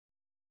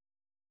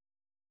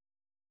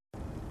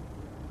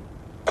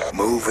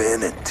Move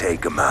in and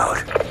take them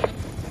out.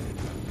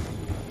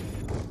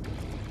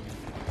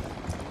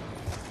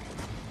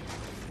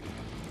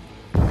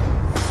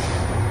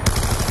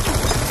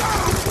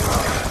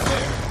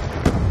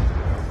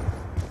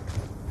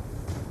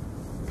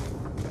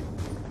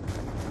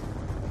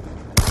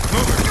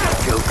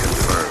 Kill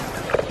confirmed.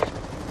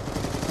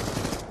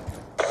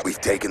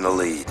 We've taken the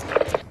lead.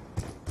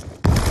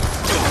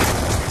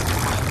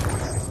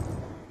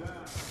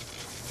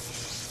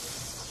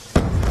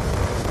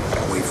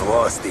 We've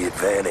lost the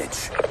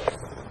advantage.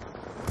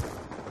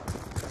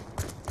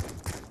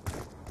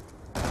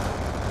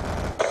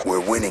 We're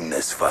winning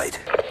this fight.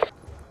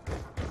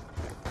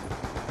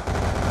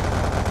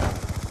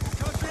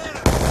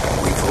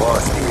 We've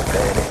lost the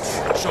advantage.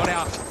 Shot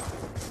out.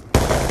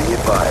 Be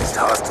advised,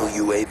 hostile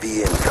UAV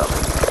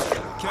incoming.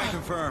 Can't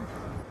confirm.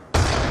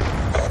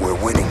 We're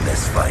winning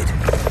this fight.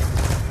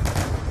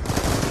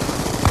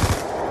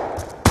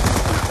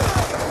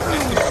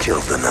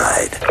 Kill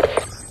denied.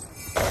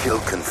 Kill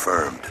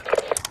confirmed.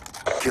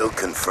 Kill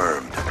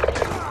confirmed.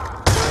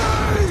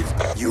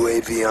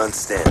 UAV on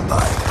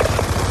standby.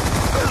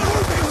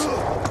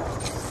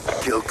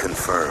 Kill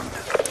confirmed.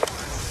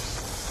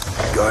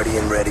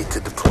 Guardian ready to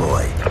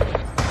deploy.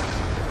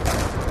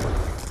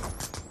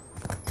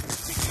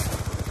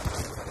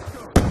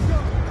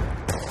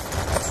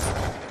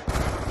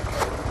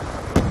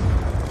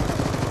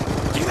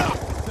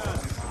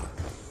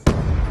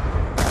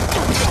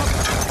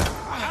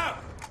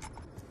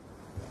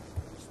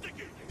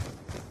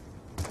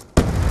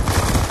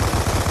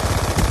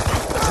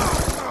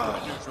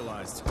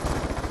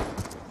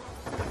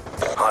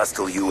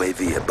 Hostile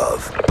UAV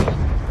above.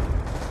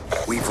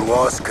 We've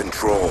lost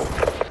control.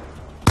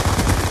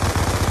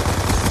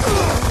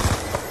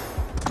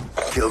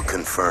 Kill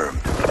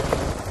confirmed.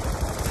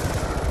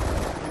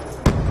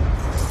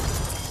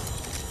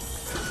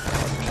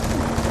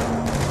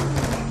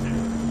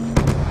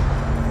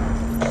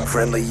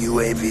 Friendly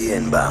UAV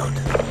inbound.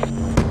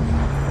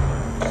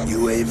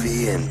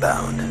 UAV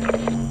inbound.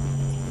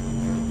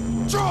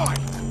 Joy!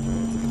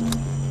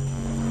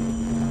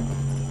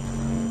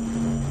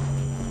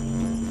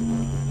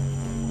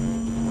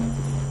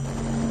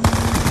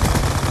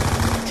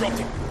 Dropped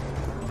him.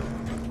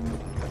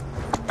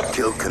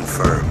 Kill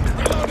confirmed.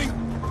 Reloading.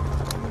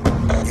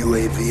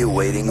 UAV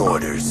awaiting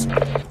orders.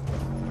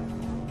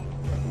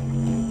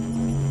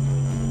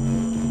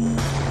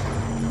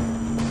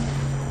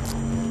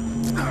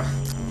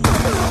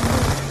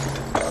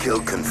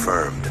 Kill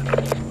confirmed.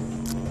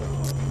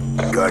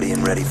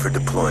 Guardian ready for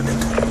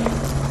deployment.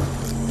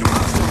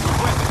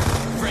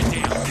 Friend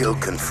down. Kill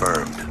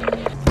confirmed.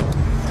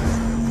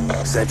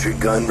 Sentry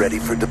gun ready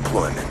for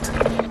deployment.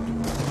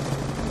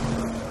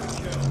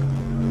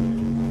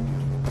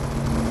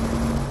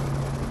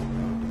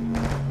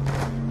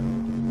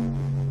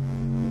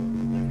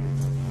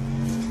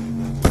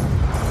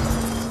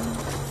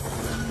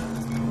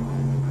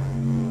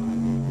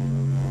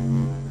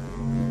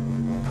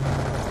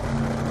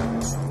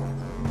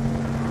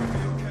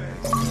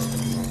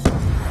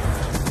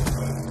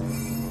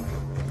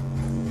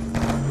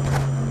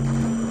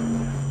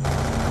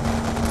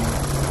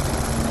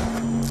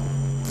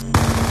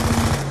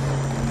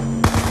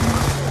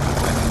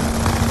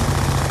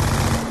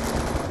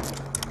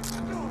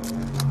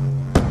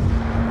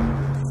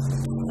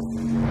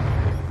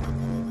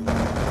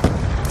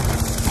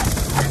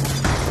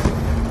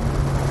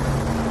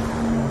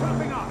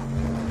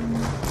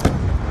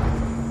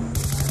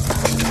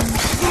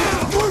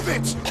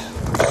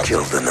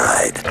 Kill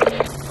denied.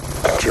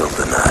 Kill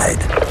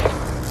denied.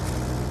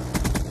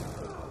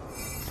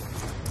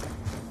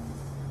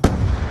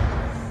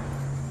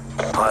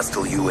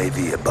 Hostile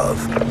UAV above.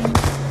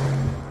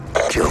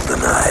 Kill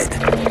denied.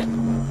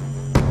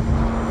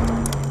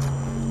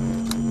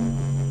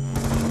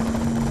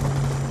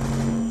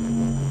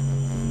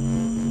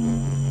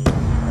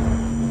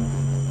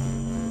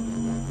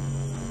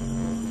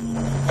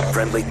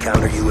 Friendly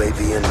counter UAV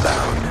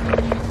inbound.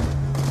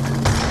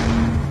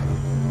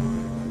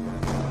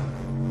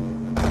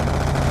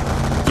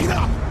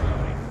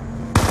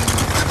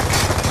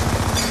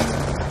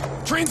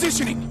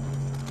 Transitioning.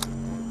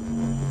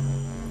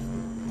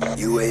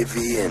 UAV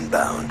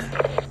inbound.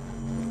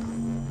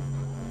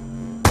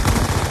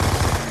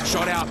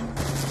 Shot out.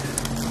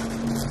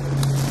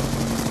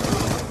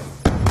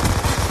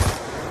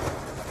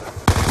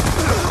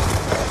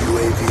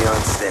 UAV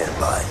on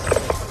standby.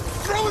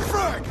 Throwing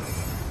frag.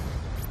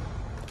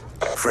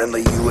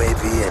 Friendly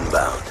UAV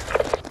inbound.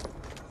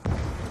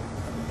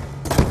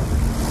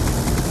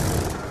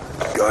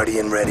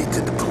 Guardian ready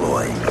to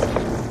deploy.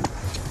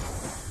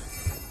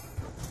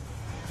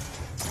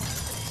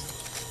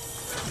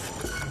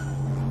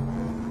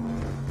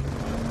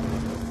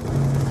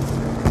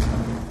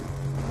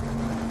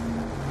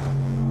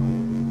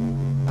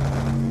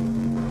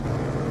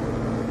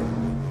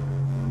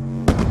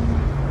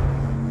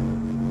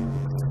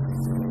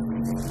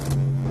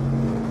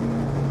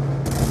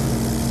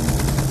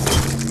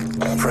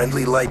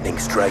 Friendly lightning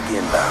strike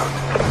inbound.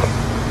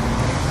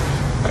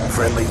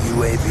 Friendly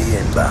UAV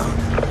inbound.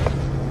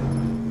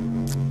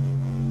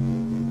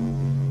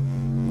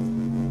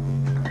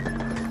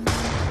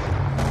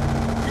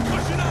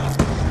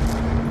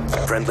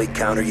 Friendly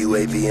counter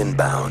UAV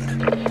inbound.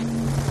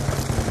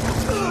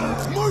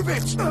 Move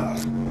it!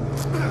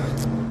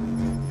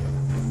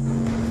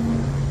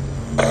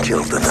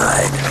 Kill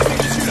denied.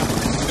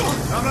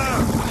 Come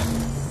out!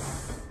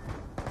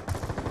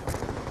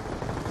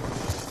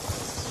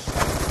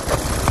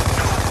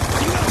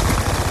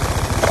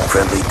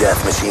 Friendly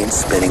death machine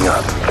spinning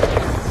up.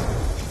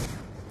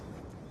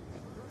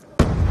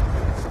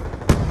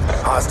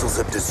 Hostiles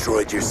have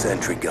destroyed your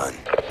sentry gun.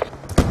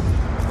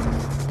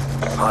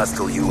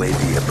 Hostile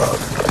UAV above.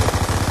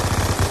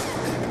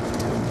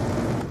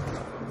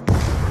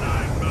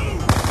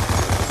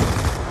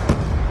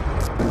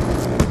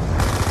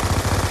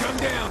 Come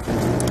down!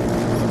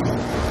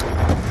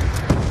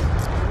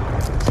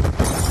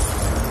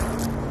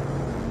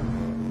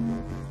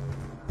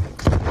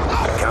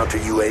 Counter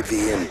UAV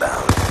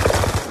inbound.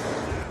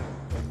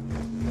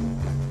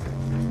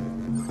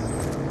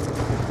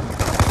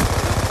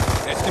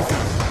 That's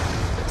confirmed.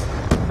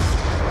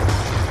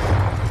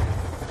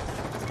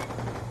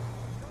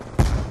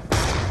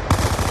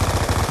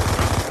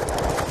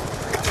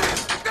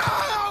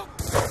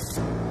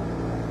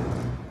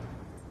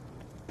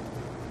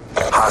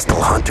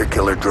 Hostile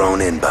hunter-killer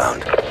drone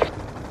inbound.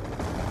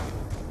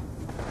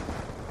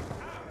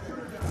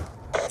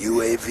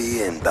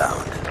 UAV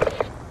inbound.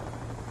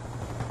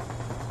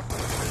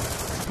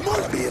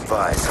 Be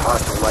advised,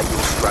 hostile lightning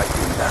strike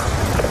inbound.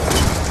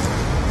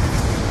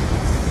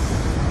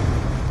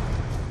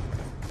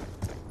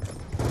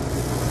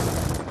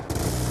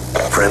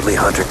 Friendly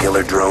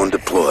hunter-killer drone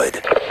deployed.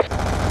 Be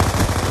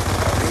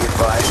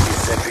advised, your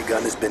sentry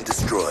gun has been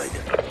destroyed.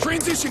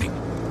 Transitioning!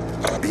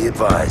 Be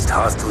advised,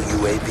 hostile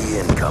UAV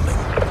incoming.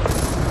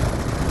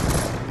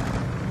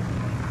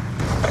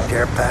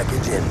 Care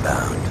package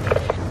inbound.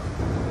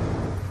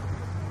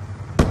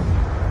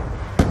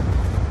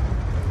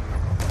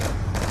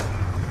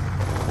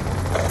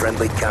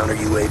 Friendly counter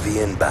UAV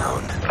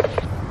inbound.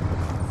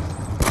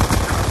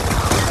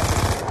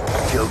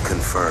 Kill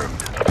confirmed.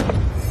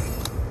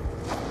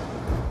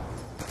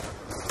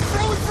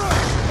 Throwing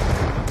frag!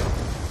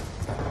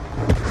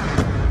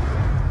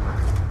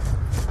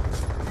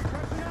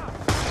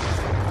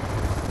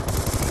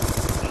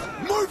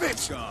 Move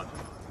it!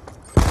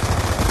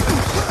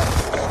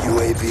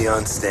 UAV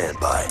on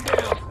standby.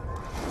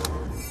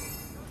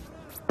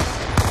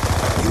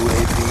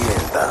 UAV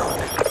inbound.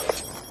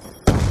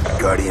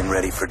 Guardian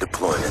ready for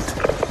deployment.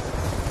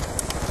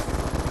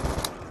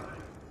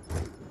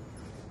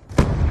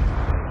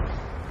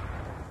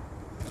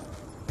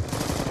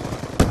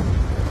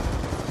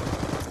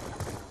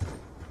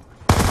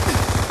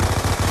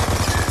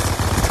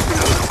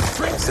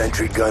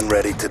 Sentry gun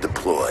ready to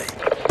deploy.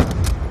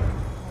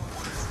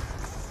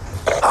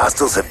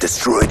 Hostiles have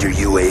destroyed your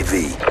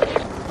UAV.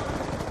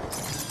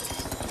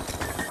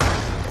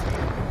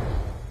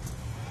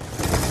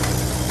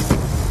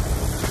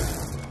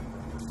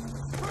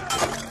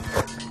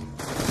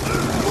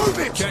 Move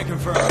it! Can't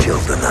confirm. Kill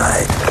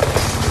denied.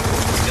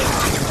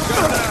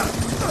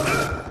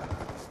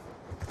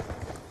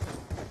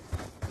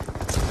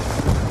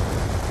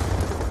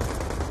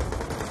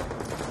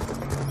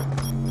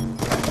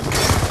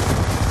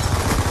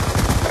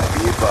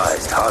 Be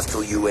advised,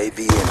 hostile UAV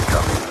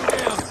incoming.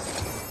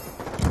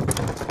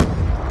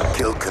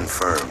 Kill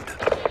confirmed.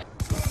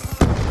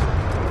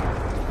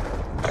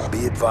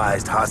 Be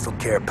advised, hostile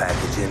care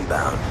package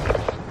inbound.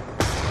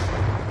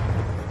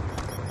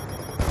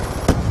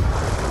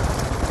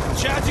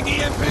 Charging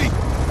EMP!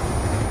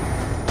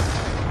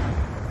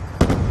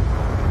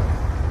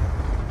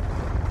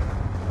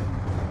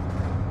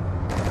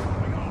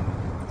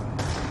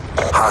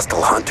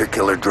 Hostile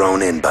hunter-killer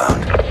drone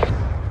inbound.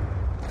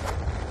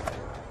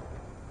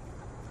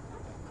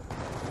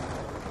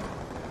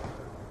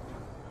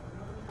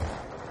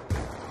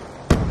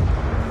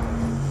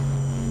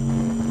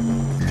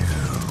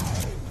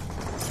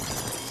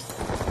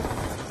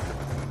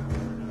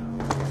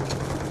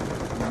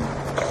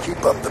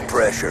 Keep up the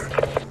pressure.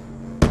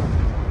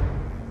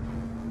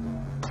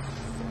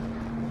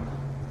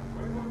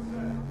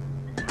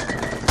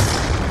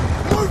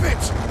 Move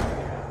it!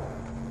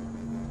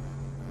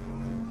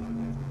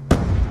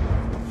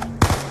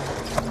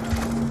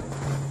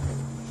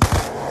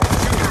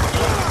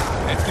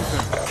 That's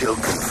confirmed. Kill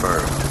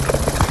confirmed.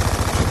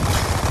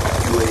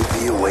 UAV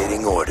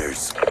awaiting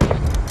orders.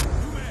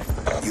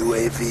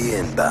 UAV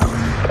inbound.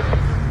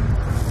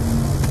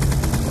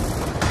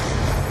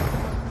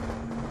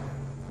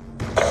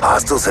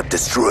 Hostiles have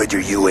destroyed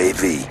your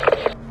UAV.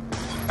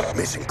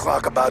 Mission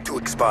clock about to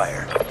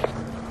expire.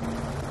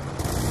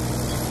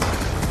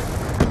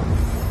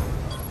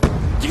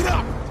 Get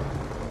up!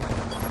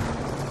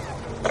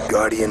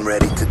 Guardian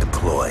ready to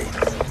deploy.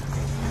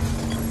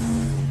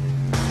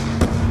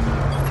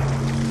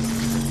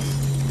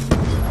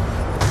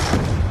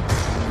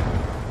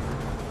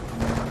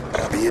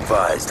 Be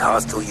advised,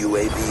 hostile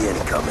UAV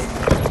incoming.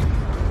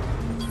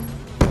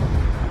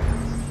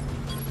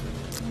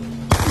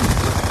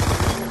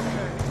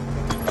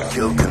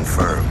 Kill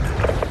confirmed.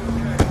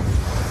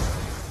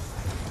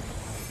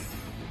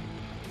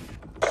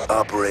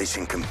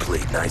 Operation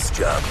complete. Nice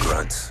job,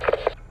 grunts.